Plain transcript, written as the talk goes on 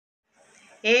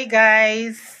Hey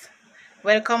guys,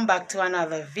 welcome back to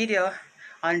another video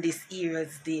on this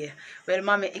Heroes Day. Well,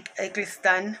 Mommy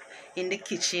Eccleston in the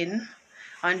kitchen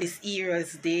on this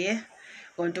Heroes Day,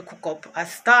 going to cook up a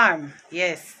storm.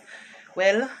 Yes,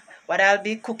 well, what I'll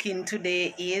be cooking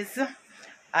today is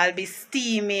I'll be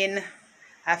steaming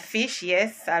a fish.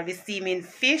 Yes, I'll be steaming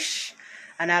fish,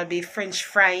 and I'll be French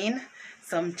frying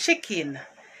some chicken.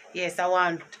 Yes, I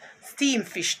want steamed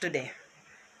fish today.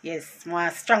 Yes, I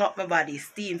want to strong up my body.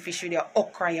 Steam fish with your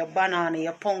okra, your banana,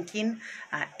 your pumpkin,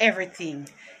 and everything.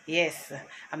 Yes,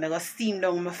 I'm going to steam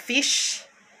down my fish.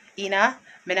 You know,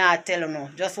 I'm not tell you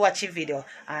no. Just watch the video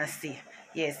and see.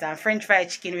 Yes, and French fried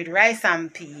chicken with rice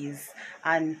and peas.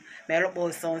 And I look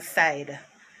about some side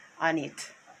on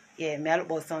it. Yeah, I look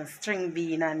about some string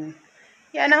bean and,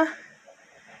 you know,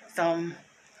 some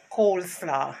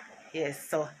coleslaw. Yes,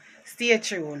 so stay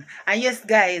tuned. And yes,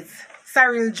 guys,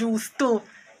 sorrel juice too.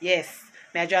 Yes,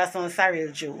 may I draw some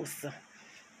sorrel juice.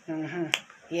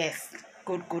 Yes,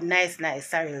 good, nice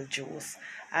sorrel juice.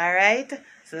 Alright,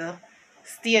 so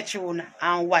stay tuned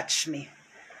and watch me.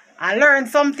 And learn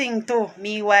something too,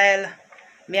 meanwhile,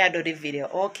 I do the video.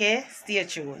 Okay, stay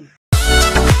tuned.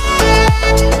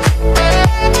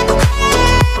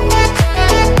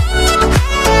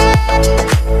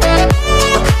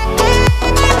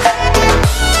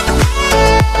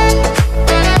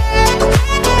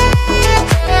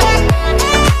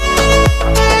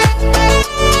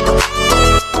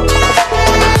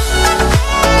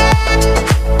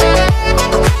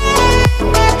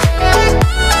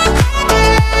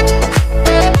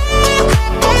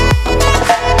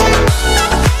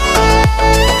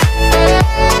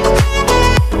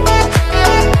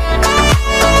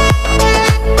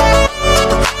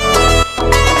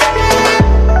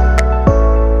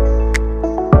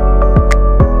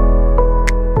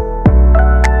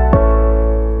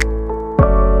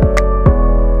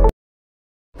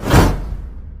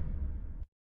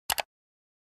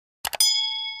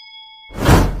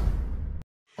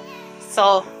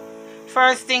 So,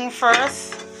 first thing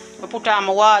first, I put on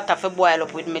my water to boil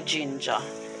up with my ginger,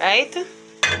 right?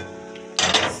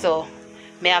 So,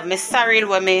 I have my sorrel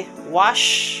where I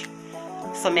wash,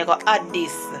 so I go add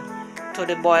this to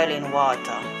the boiling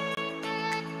water.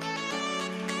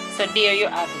 So there you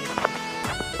have it.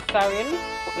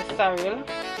 Put the sorrel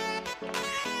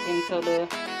into the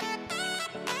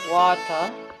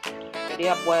water. So they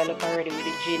are boiled up already with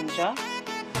the ginger.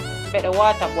 But the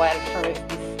water boil first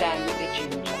this time with the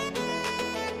ginger.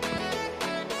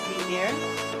 See here?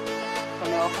 So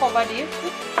now cover this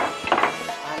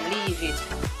and leave it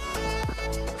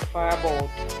for about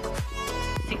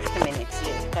 60 minutes.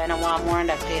 Yeah, kind of want more on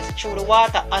that taste. Through the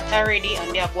water hot already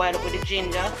and they are boiled up with the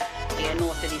ginger. You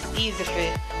know, so it's easy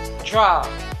to draw.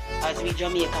 As we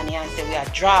Jamaican here say, we are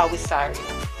draw with sorrel.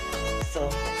 So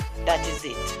that is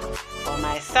it for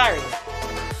my sorrel.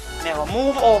 Now I'll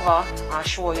move over and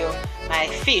show you my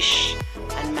fish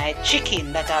and my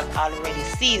chicken that I've already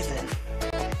seasoned.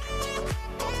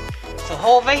 So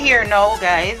over here now,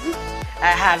 guys, I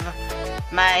have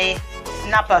my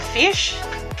snapper fish.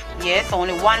 Yes,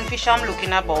 only one fish I'm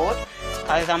looking about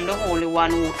because I'm the only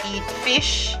one who eat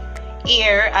fish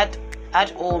here at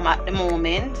home at the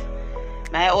moment.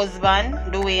 My husband,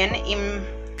 Dwayne,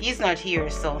 he's not here,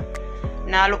 so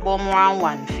now I look about more on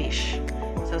one fish.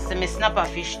 So see my snapper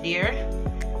fish there.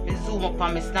 Me zoom up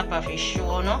on my snapper fish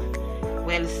show, no?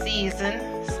 Well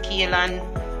seasoned, scale and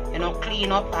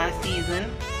clean up and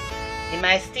season. In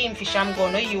my steam fish I'm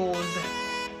gonna use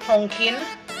pumpkin.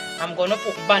 I'm gonna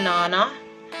put banana.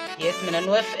 Yes, I don't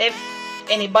know if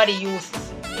anybody used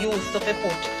to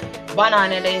put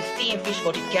banana in steam fish,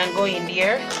 but it can go in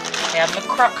there. I have my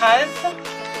crackers.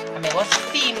 I'm gonna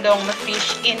steam down my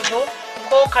fish into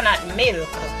coconut milk.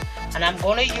 And I'm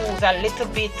going to use a little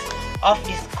bit of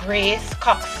this Grace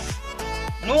Cox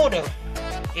noodle.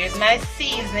 Here's my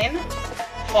seasoning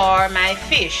for my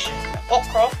fish.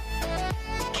 Okra,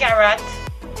 carrot,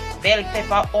 bell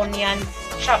pepper, onions,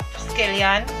 chopped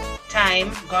scallion, thyme,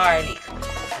 garlic.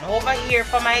 And over here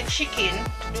for my chicken,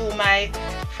 to do my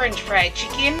French fried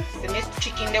chicken. See my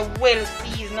chicken, the well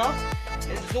seasoned.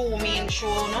 Zoom in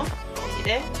show, no? See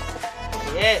there?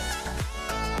 Yes.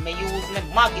 I use my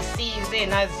Maggi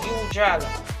season as usual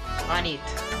on it.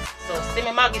 So see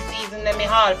my Maggi season them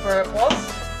all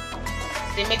purpose.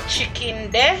 See my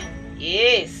chicken there.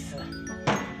 Yes.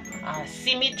 And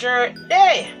see me jerk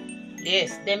there.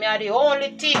 Yes, them are the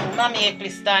only thing Mommy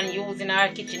Eccleston using our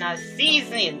kitchen as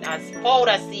seasoning, as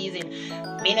powder seasoning.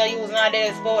 Me not use none of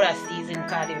this powder seasoning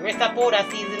because the rest of powder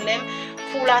seasoning them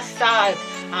full of salt.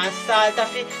 And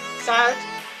salt.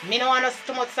 Me don't want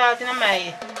too much salt in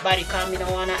my body because me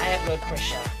don't want high blood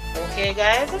pressure. Okay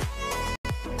guys.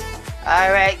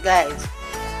 Alright guys,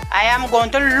 I am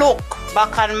going to look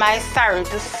back on my sorrel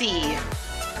to see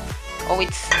how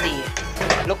it stays.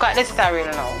 Look at the sorrel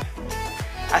now.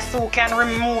 I still can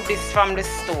remove this from the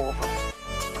stove.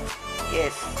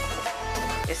 Yes.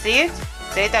 You see it?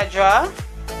 See it a draw?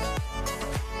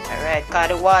 Alright, cause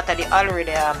the water they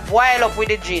already boil up with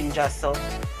the ginger, so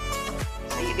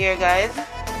see there guys.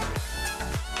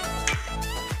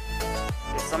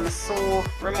 So I'm so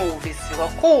remove this, it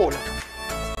will cool.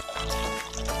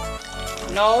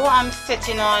 Now I'm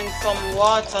setting on some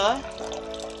water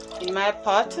in my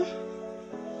pot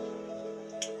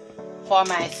for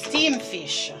my steam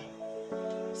fish.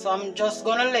 So I'm just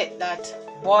gonna let that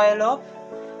boil up,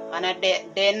 and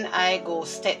then I go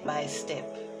step by step.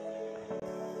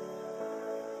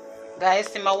 Guys,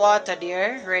 see my water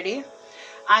there ready.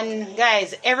 And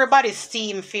guys, everybody's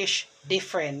steam fish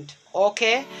different.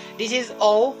 Okay, this is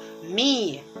how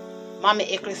me, Mommy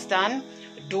Eccleston,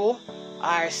 do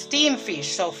our steam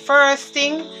fish. So first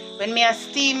thing, when me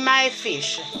steam my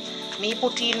fish, me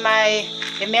put in my,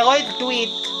 me going do it,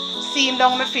 steam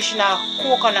down my fish in a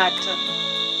coconut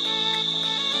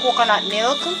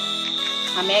milk,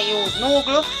 and me use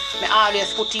noodle. Me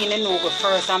always put in the noodle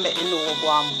first and let the noodle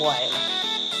go and boil,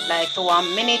 like for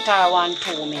 1 minute or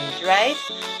 1-2 minutes, right?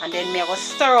 And then me go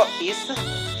stir up this,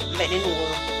 let the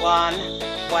noodle go and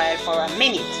boil for 1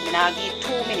 minute. Me now give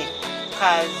 2 minutes,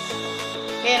 cause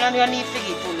you know you need to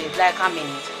give 2 minutes, like 1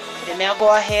 minute. Then me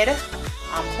go ahead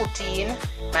and put in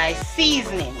my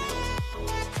seasoning.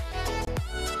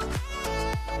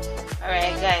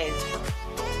 Alright guys,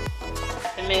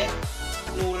 so me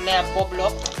noodle there bubble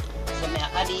up, so me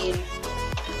add in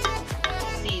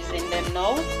season them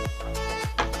now.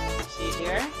 See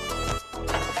there.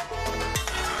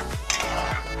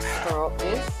 Stir up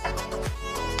this.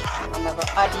 I'm going to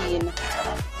add in the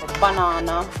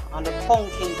banana and the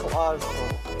pumpkin too also.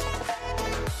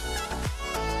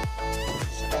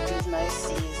 So that is my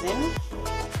season.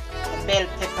 The bell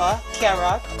pepper,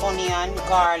 carrot, onion,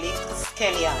 garlic,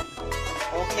 scallion.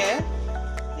 Okay.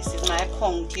 This is my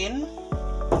pumpkin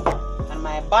and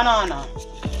my banana.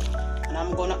 And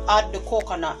I'm going to add the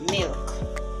coconut milk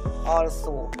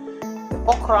also. The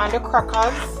okra and the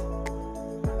crackers,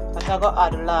 but I go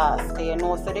add last, because you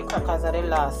know so the crackers are the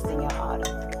last thing you add.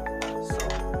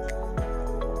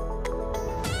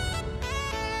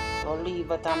 So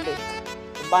leave it and let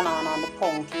the banana and the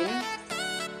pumpkin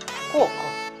cook,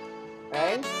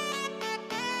 right?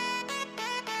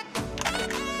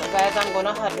 So guys, I'm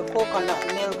gonna add the coconut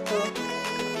milk to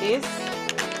this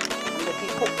and let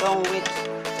it cook down with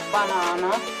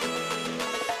banana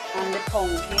and the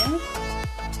pumpkin.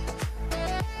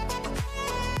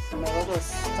 I will just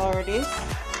stir this.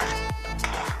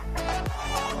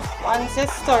 Once you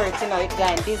stir it, you know, it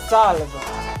can dissolve.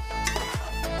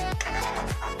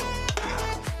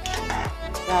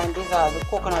 The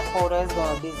coconut powder is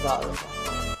going to dissolve.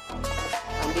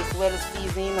 And this well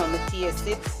seasoned, you know, I taste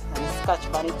it. And the scotch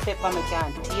bonnet pepper, I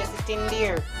can taste it in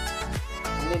there.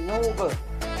 And the noodle.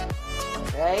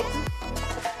 Right?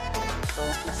 So,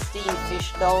 the steam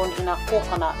fish down in a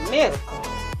coconut milk.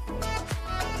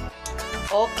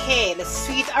 Okay, the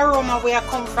sweet aroma where I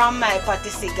come from my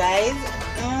patty, guys.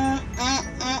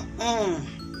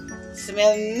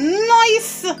 Smell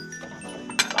nice.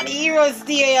 And the heroes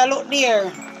there, look there.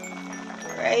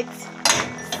 Right?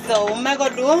 So what I'm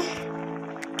gonna do,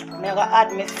 I'm gonna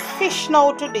add my fish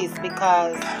now to this,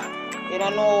 because you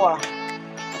don't know what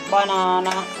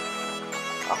banana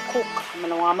I cook. I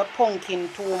don't want my pumpkin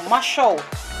to mash out.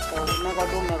 So what I'm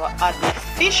gonna do, I'm gonna add my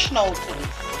fish now to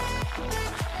this.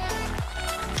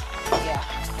 Yeah,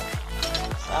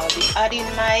 so I'll be adding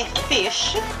my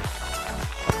fish.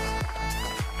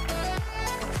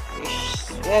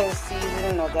 Fish well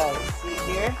seasoned now, guys. See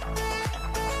here.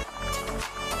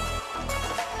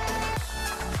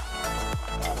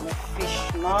 Add my fish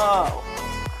now.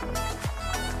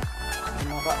 I'm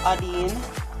gonna add in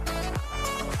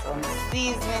some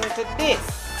seasoning to this.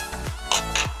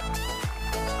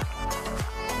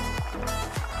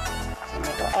 So I'm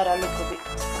gonna add a little bit.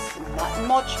 Not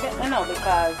much better now,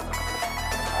 because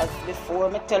as before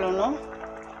me tell you now,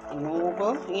 the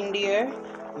noodle in there,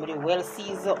 I'm well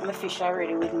seasoned up my fish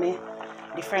already with me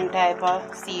different type of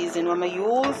seasoning when I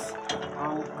use,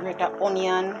 and greater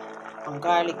onion and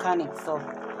garlic on it. So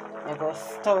I'm going to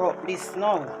stir up this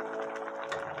now.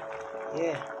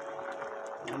 Yeah,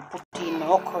 and put in my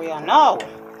okra now.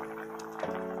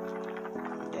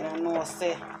 Then I know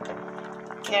say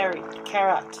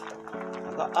carrot.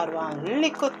 I'm going to add one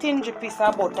little tingy piece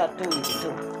of butter to it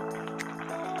too.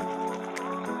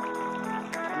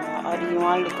 I'm going to add in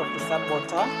one little piece of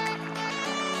butter.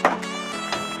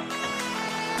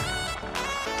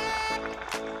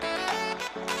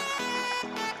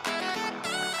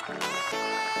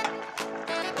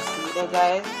 See there,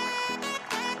 guys?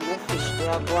 The fish they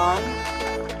are gone.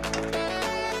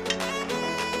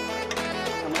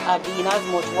 And add in as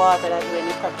much water as when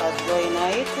the crackers go in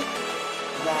it.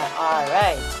 Then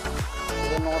alright.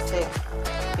 You know, say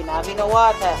if you have no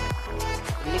water,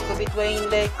 a little bit way in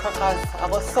the crackers I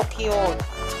will suck you out.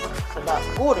 So that's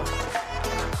good.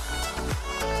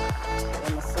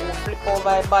 Then I soon flip over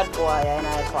a bad boy in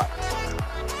the pot.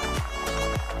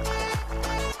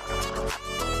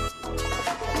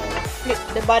 Flip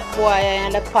the bad boy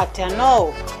in the pot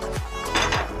now.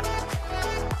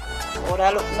 Oh,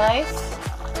 that look nice.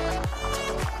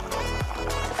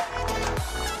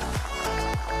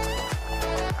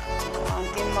 And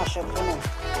then mash up, you know.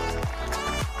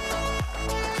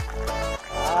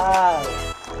 Ah,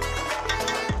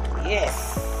 yes.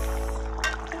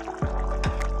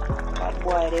 Bad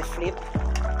boy, they flip.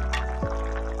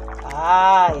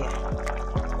 Ah, yeah.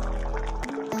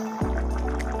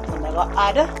 And I got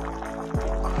add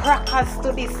crackers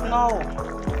to this now.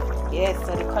 Yes,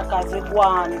 so the crackers will go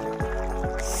on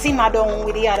simmer down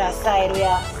with the other side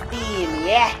where steam,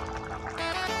 yeah.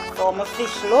 So my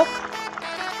fish look,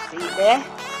 see there?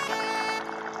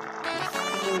 The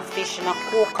steamed fish in a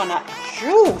coconut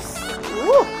juice.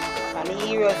 Ooh, and the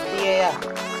ears there.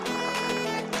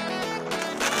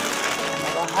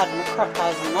 I'm gonna add my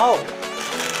crackers now.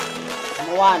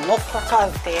 I want no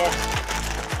crackers there.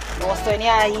 No, so when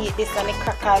you eat this and the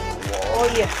crackers, oh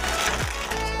yeah,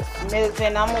 it smells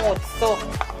in the mouth so.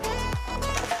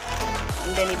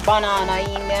 And then the banana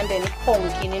in there and then the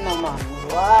pumpkin in there, man.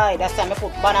 Why? That's why I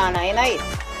put banana in it.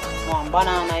 One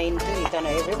banana into it and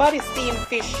everybody steam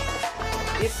fish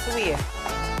this way.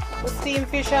 We steam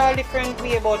fish are different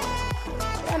way, but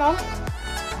you know,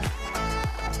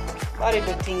 everybody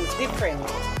do things different.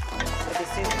 But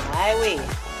this is my way.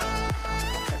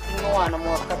 I don't want no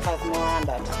more crackers more than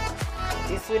that.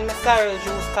 This with my sorrel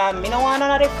juice because I don't want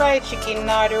none of the fried chicken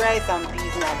nor the rice and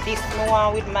peas. Now this I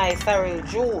want with my sorrel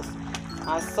juice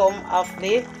and some of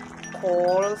the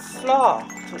coleslaw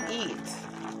to eat.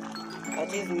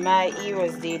 That is my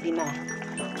heroes day dinner.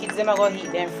 Kids them are going to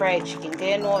eat them fried chicken.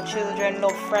 They know children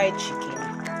love fried chicken.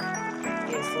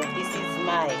 Okay, so this is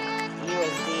my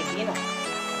heroes day dinner.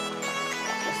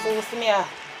 So see me a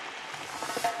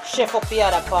chef up the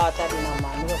other part of dinner,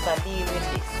 man. We just deal with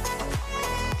this.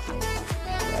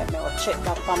 Right, now check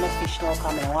back for my fish now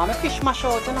coming. I want my fish mash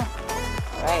out, you know.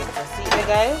 Right, so see the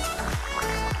guys.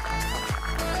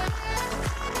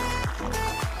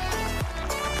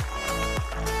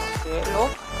 See it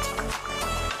look?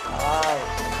 Alright.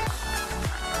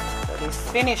 So this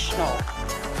finished now.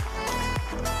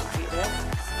 See there?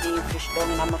 Steamed fish down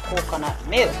in my coconut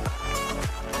milk.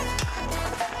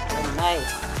 So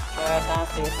nice. Try it and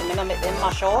see. So I'm gonna make them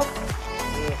mash out.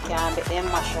 You can't make them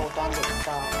mash out and get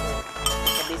started.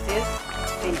 So this is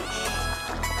finished.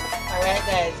 Alright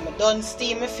guys, I'm done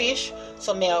steam my fish.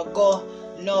 So I'll go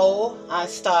now and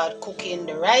start cooking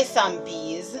the rice and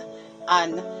peas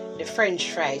and the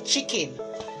French fried chicken.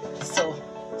 So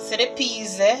see the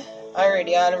peas there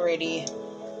already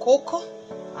cook,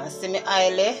 and see my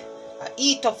oil I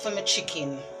eat up for my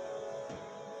chicken.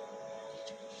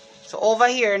 So over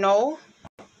here now,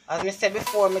 as I said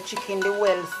before, my chicken the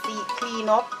well clean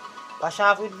up, wash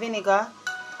off with vinegar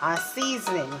and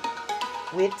seasoning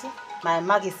with my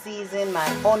Maggi season, my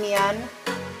onion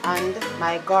and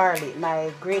my garlic,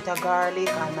 my grated garlic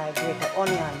and my grated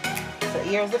onion. So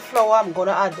here's the flour. I'm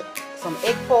gonna add some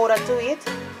egg powder to it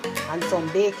and some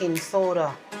baking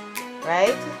soda,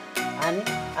 right? And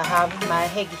I have my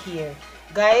egg here,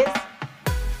 guys.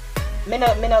 Me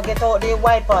no get out the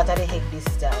white part of the egg this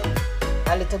time.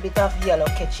 A little bit of yellow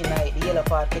catching it, the yellow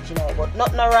part catching it, but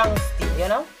nothing wrong still, you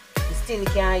know. You still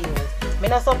can use. Me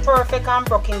not so perfect and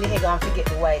broken the egg and forget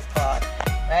the white part,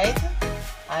 right?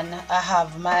 And I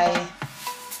have my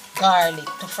garlic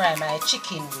to fry my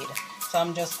chicken with. So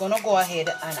I'm just gonna go ahead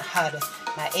and add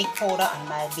my egg powder and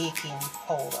my baking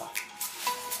powder.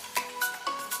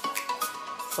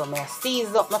 So I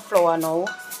season up my flour now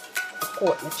to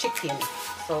coat my chicken.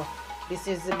 So this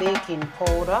is the baking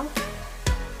powder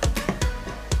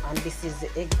and this is the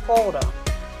egg powder.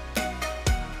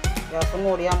 You have to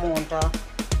know the amount of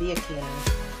baking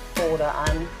powder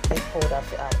and egg powder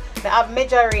to add. I have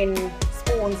measuring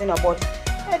spoons, you know, but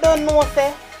I don't know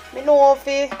say. I know if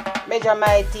I measure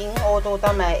my thing out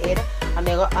of my head and I'm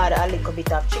going to add a little bit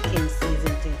of chicken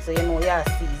seasoning to it. So you know you have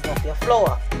to season up your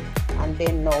flour. And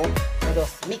then now I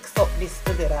just mix up this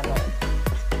together now.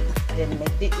 Then I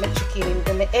dip my chicken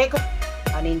into my egg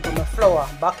and into my flour.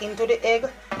 Back into the egg,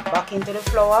 back into the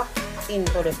flour,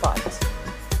 into the pot.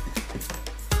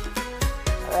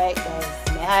 Alright guys,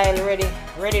 my oil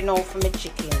ready now for my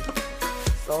chicken.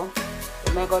 So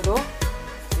I'm gonna do.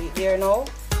 See it there now?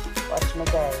 Watch me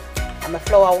guys. And my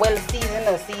flour well seasoned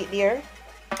now, see it there?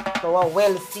 Flour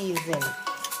well seasoned.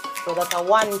 So that's a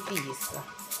one piece.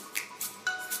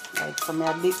 Right, so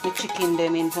I dip my chicken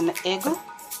them into my egg.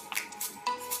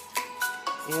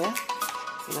 Yeah.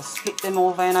 Just split them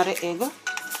over in the egg.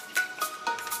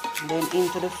 And then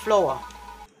into the flour.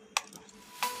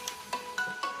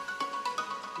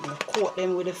 And coat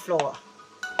them with the flour.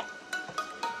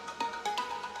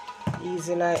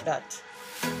 Easy like that.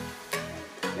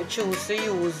 I choose to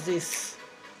use this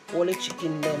whole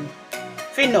chicken them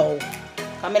for now.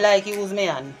 I like use my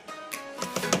hand.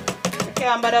 I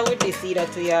can't bother with this either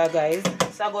to you guys.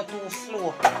 So I go too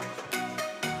slow.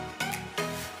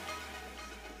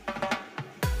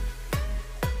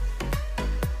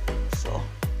 So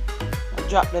I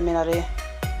drop them in there.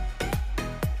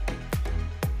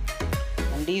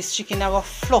 And these chicken are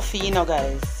fluffy, you know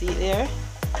guys. See there?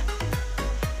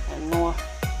 And no.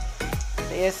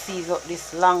 They season up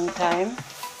this long time.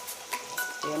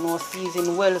 You know,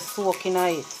 season well soaking in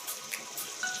it.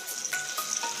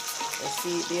 You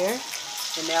see it there?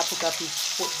 Then I put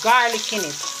garlic in it.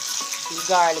 This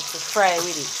garlic to fry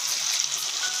with it.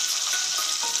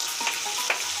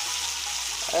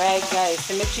 Alright guys,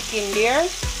 see my chicken there.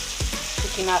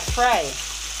 Chicken are fry.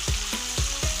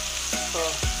 So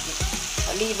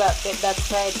I leave that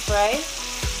side fry.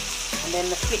 And then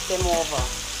I flip them over.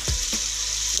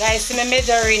 Guys, see my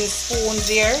measuring spoons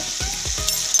here.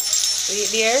 See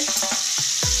it there?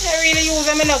 I really use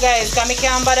them, you know, guys, because I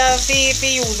can't bother to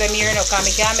use them here, you know, because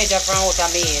I can't measure from what I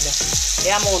made. The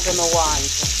amount I want.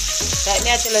 Like me,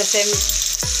 I tell us,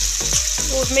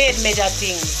 use made measure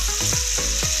things.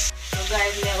 So,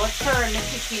 guys, I'm going to turn the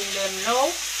chicken them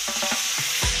now.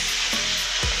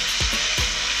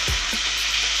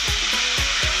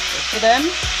 See them?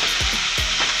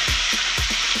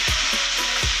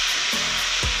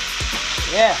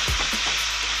 Yeah.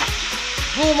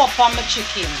 Zoom up on my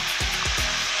chicken.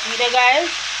 See the guys?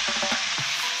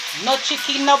 No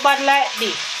chicken no bad like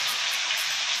this.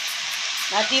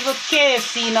 Not even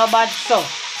KFC no bad so.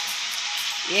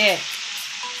 Yeah.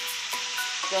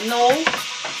 So now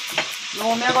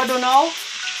me I go do now.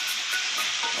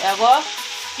 There I go.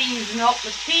 Season up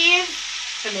the peas.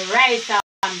 So me rice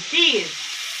and peas.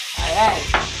 Alright.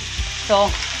 So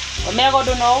what me I go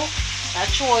do now? I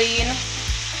throw in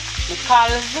the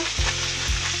calves.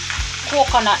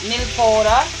 Coconut milk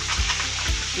powder.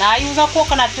 Now I use no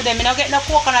coconut today. I don't get no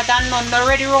coconut and none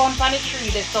already round for the tree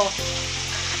there, so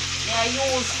I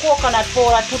use coconut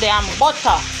powder today and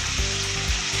butter.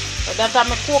 So that's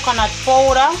my coconut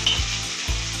powder.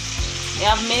 I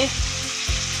have my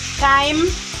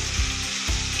thyme,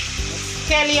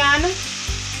 scallion,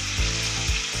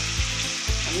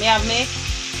 and I have my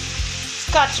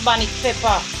scotch bonnet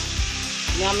pepper.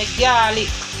 I have my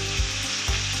garlic.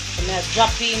 And I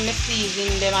drop in my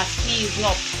seasoning them and season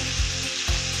up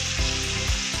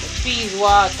the peas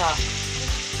water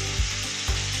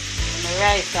and the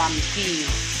rice and peas.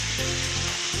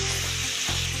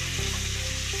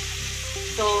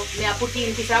 So I put in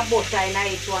a piece of butter in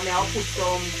it, so I put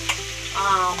some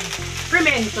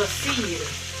pimento seed.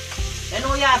 You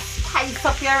know you spice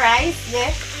up your rice, yeah?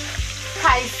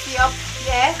 Spice it up,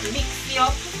 yeah? Mix it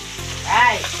up.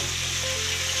 Right.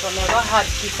 So I'm going to add a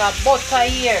piece of butter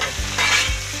here.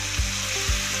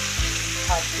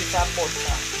 Add a piece of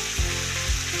butter.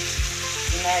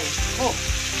 Nice. Oh.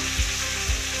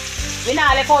 We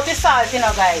now left out the salt, you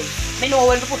know, guys. I know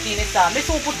when to put in the salt. I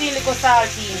put in a little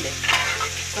salt in there.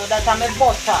 So that's my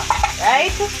butter,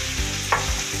 right?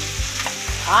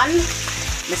 And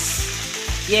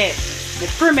the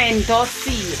pimento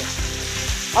seed.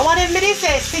 I want to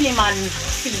say cinnamon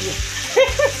seed.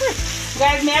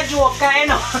 Guys, me a joke, you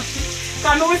know.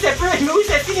 Because we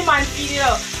say cinnamon seed, you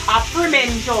know. A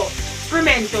pimento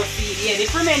seed, yeah. The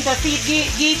pimento seed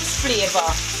gives flavor,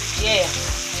 yeah.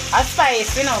 A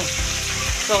spice, you know.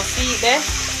 So see it there.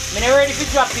 I'm not ready to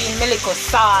drop in my little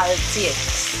salt yet.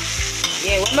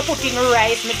 Yeah, when I put in the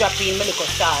rice, I drop in my little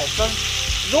salt. So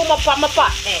zoom up on my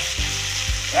pot there.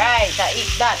 Right, I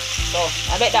eat that. So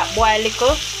I bet that boil a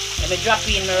little. Let me drop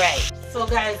in the rice. So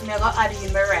guys, I'm gonna add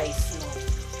in my rice.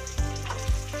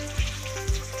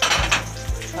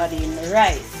 Add in the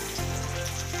rice.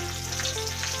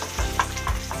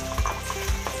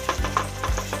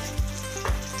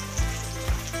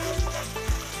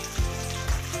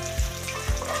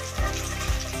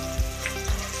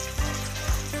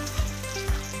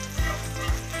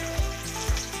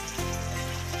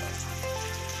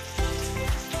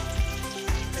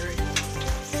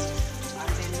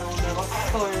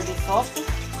 Stir this up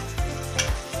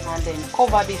and then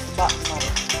cover this back now.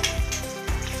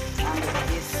 and let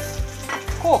this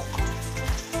cook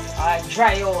or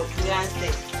dry out, we can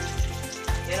say.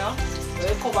 You know, so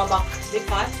you cover back the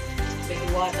pot, let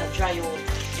the water dry out,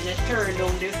 and you turn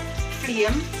down the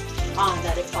flame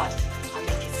under the pot and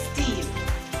make it steam.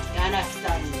 You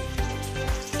understand me?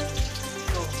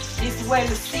 So this well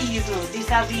seasoned, this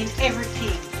has been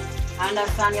everything.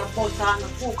 Understand your butter and the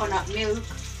coconut milk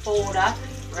powder,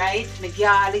 right? My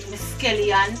garlic, my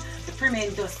scallion, the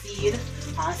pimento seed,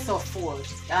 and so forth.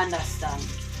 You understand?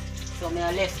 So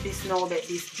I left this now, let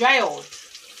this dry out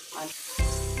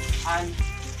and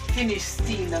finish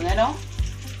steaming, you know?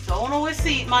 So when we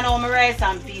see it, man, how my rice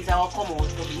and peas will come out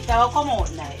to be. It will come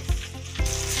out nice.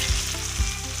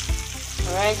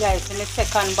 Alright guys, so my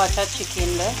second butter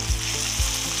chicken there.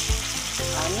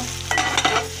 And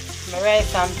my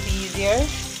rice and peas here.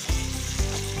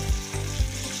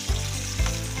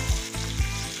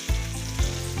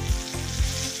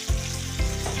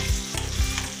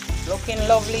 Looking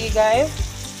lovely, guys.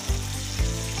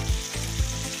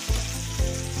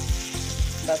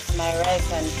 That's my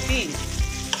rice and peas.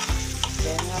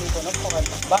 Then I'm gonna cover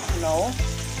the back now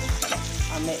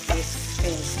and make this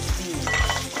thing steam.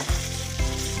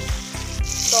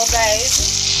 So guys,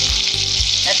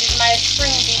 that is my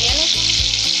spring bean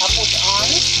I put on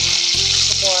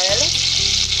to boil.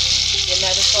 Then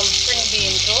I do some spring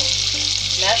bean too.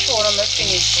 Now show them I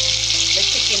finish the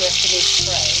chicken will finish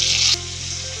fried.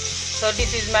 So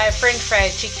this is my French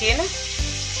fried chicken.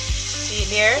 See it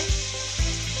there?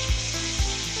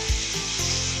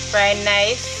 Fried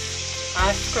nice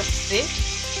and crispy.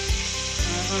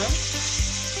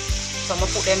 So I'm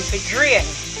gonna put them to drain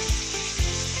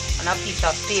on a piece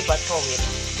of paper towel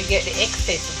to get the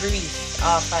excess grease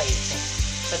off of it.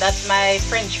 So that's my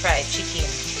French fried chicken.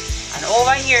 And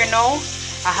over here now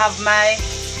I have my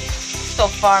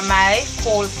stuff for my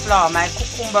coleslaw, my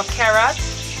cucumber, carrot,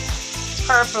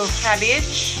 purple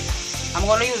cabbage. I'm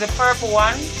going to use the purple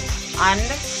one and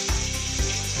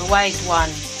the white one,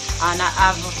 and I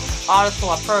have also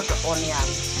a purple onion.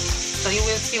 So you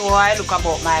will see how I look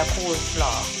about my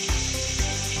coleslaw.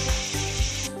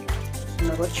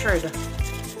 I'm going to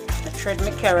shred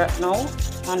my carrot now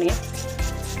on it.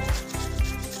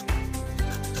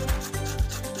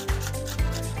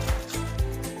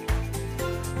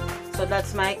 So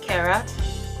that's my carrot.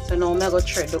 So now I'm going to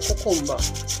shred the cucumber.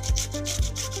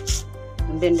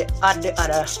 And then add the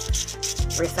other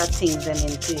rest of things them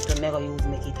into it to make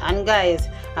it. And guys,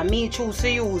 I may choose to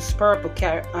use purple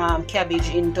cabbage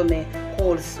into my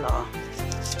coleslaw.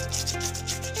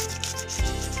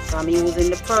 So I'm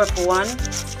using the purple one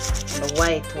and the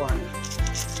white one.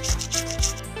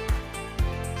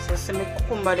 So see my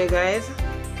cucumber there, guys,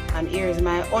 and here is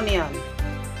my onion.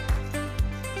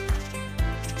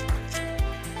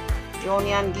 The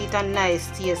onion get a nice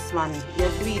taste, man. You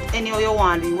do it any way you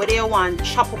want. Whether you want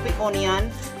chop up the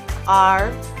onion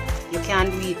or you can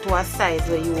do it to a size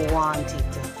where you want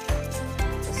it.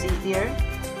 So see it there?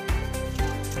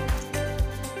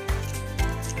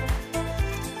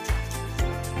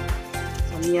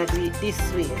 So me I do it this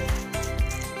way.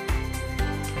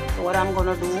 So what I'm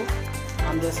gonna do,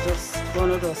 I'm just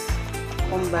gonna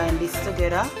combine this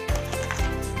together.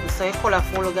 It's so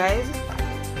colorful, guys.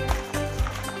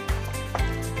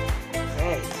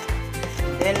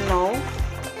 Then now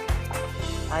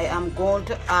I am going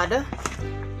to add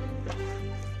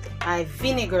my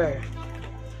vinegar.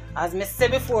 As I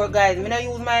said before, guys, I don't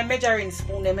use my measuring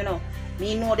spoon. I know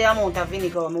the amount of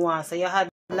vinegar I want. So you had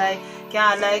like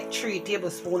 3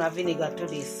 tablespoons of vinegar to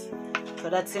this. So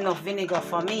that's enough vinegar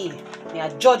for me. I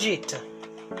judge it.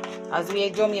 As we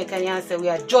Jamaican, you say we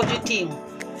are judge it in.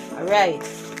 Alright.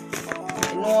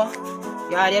 You know,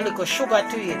 you add a little sugar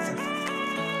to it.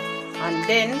 And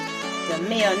then the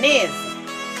mayonnaise.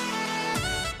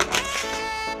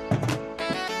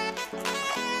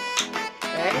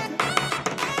 Right?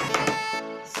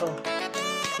 So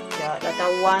yeah, that's a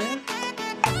 1,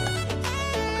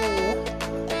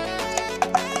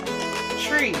 2,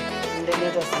 3. And then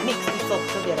you just mix this up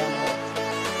together now.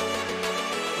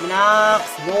 I'm gonna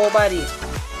ask nobody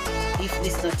if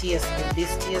this not tastes good.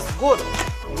 This tastes good.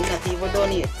 We're not even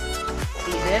done yet.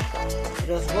 See there? You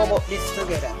just rub up this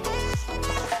together.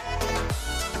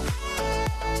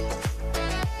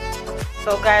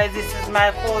 So guys, this is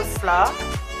my coleslaw.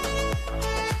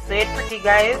 So it's pretty,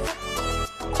 guys,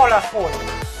 colorful.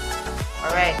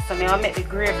 Alright, so I'm gonna make the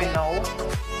gravy now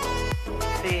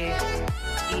to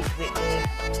eat with the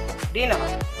dinner,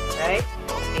 right?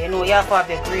 You know you have to have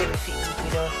the gravy to eat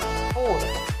with the food.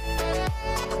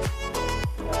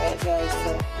 Alright guys,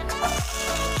 so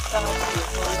start with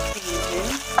one season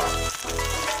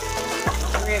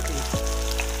gravy.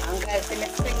 And Guys, see my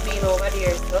string bean over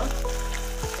there, so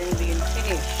string bean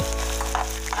finished.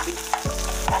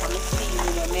 Let me see,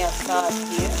 may I start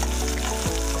here,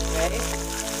 right?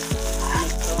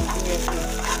 Mix some here,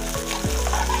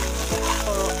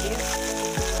 throw this.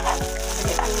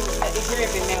 The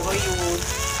gravy I'm going to use,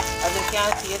 as you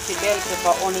can see, it's the bell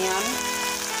pepper, onion,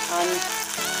 and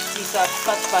piece of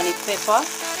scotch bonnet pepper,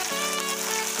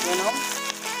 you know,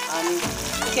 and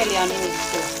scallion in it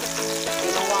too. You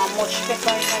don't want much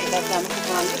pepper in it, that's why I'm putting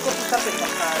a little bit of pepper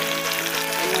card.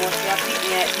 You know, so you put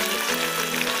me eat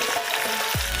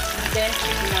then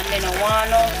chicken, and then I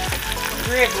want no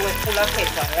gravy with full of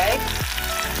pepper, right?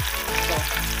 So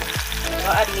I'm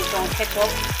adding some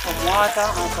ketchup, some water,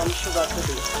 and some sugar to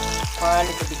this for a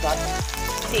little bit of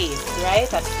taste, right?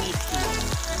 A sweet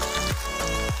taste.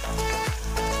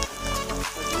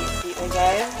 So you see it,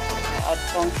 guys? I add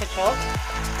some ketchup.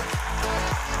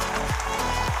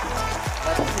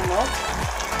 That's enough.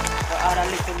 I add a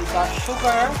little bit of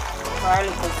sugar for a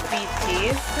little sweet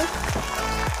taste.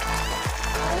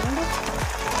 And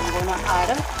I'm gonna add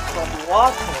some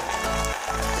water.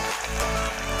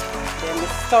 Then we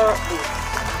stir this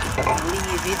and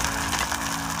leave it.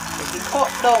 Let it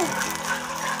cook down.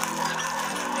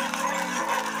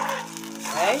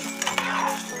 Right?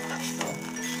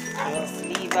 Just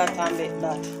leave that and let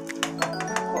that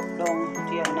cook down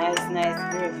to your nice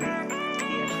gravy.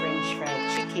 Your French fried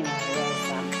chicken and rice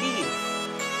and peas.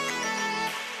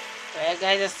 Right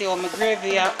guys, you see how my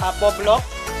gravy are bubble up?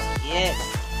 Yes.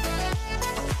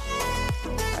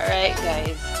 Alright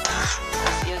guys.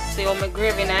 You see how my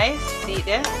gravy nice? See it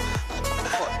there?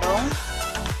 Cut down.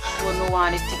 When I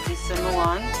want it thick, this I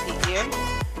want. See here?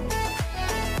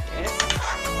 Yes.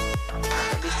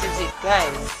 So this is it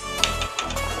guys.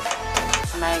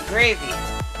 It's my gravy.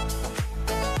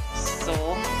 So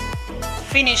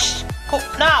finished cook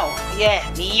now. Yeah,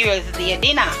 me here is the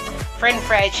dinner. French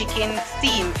fried chicken,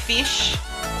 steamed fish,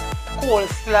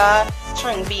 coleslaw,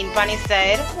 string bean pan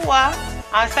side,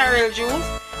 and sorrel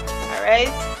juice.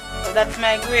 Alright, so that's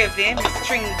my gravy, my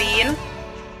string bean.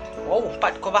 Oh,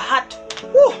 pot cover hot.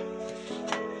 Woo!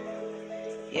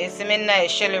 Yeah, see me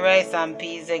nice shelly rice and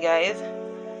peas there guys.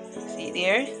 See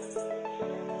there?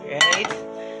 Right.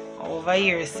 Over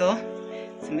here so.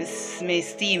 My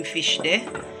steamed fish there.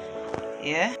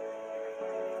 Yeah.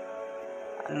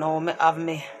 And now I have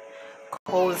my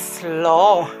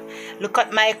coleslaw. Look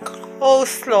at my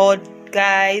coleslaw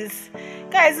guys.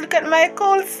 Guys, look at my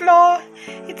coleslaw.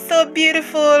 It's so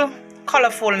beautiful,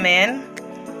 colorful, man.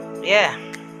 Yeah.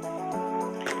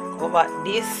 How about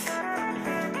this?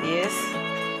 Yes.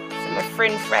 So my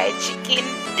French fried chicken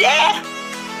there.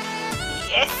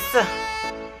 Yes.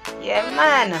 Yeah,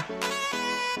 man.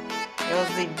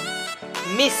 Just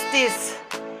miss this.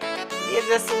 You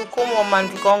just come home man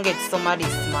to go and get some of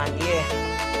this, man. Yeah.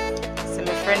 See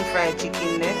my French fried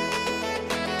chicken there.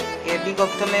 Yeah, big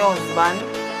up to my husband.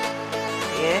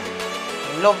 Yeah,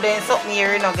 love them something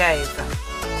here, you know, guys.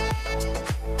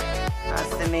 And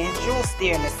see me juice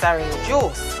there, my sorrel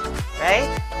juice, right?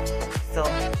 So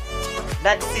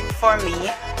that's it for me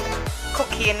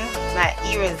cooking my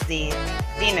Heroes Day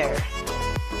dinner.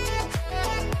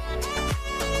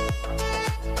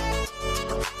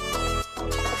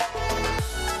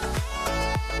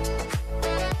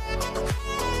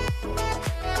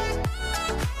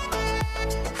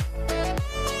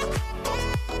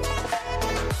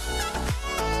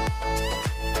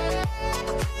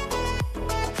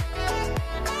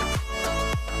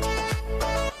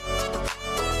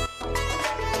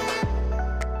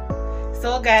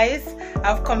 So guys,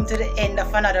 I've come to the end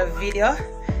of another video.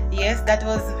 Yes, that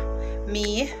was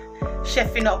me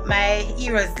chefing up my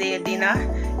Heroes Day dinner.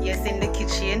 Yes, in the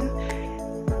kitchen.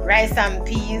 Rice and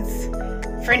peas,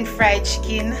 French fried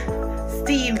chicken,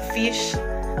 steamed fish,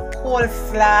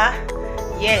 coleslaw.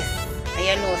 Yes, and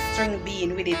you know string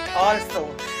bean with it also.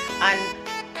 And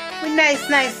with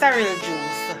nice sorrel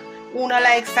juice. Who not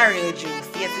like sorrel juice?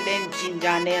 Yes, then ginger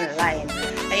and then lime.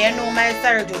 And you know my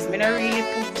sorrel juice, I don't really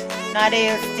put not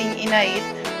else thing in it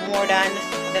more than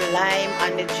the lime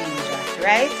and the ginger,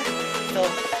 right? So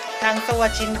thanks for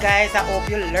watching guys. I hope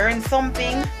you learned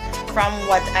something from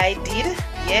what I did.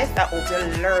 Yes, I hope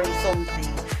you learned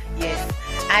something. Yes,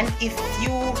 and if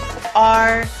you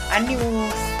are a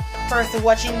new person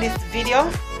watching this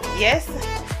video, yes,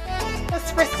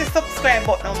 just press the subscribe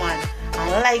button, man,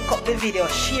 and like up the video,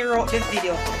 share out the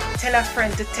video, tell a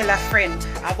friend to tell a friend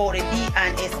about the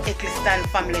D&S Eccleston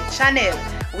family channel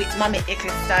with Mommy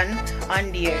Eccleston on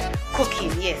there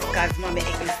cooking. Yes, because Mommy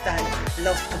Eccleston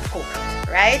loves to cook,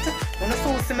 right? When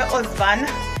you see my husband,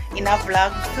 in a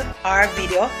vlogs or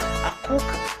video, I cook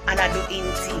and I do in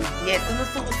thing. Yes, so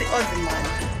no see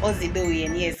husband, Ozzy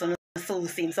doing, yes, so no so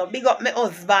him. So big up my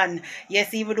husband.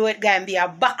 Yes, even though it can be a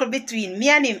battle between me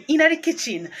and him in the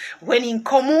kitchen when he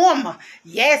come home.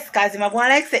 Yes, cause him a going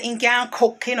like say he can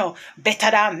cook, you know,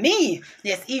 better than me.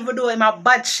 Yes, even though I'm a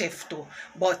bad chef too,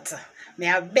 but me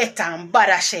a better and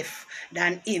better chef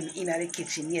than him in the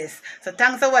kitchen. Yes. So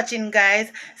thanks for watching,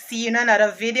 guys. See you in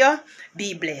another video.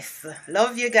 Be blessed.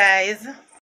 Love you guys.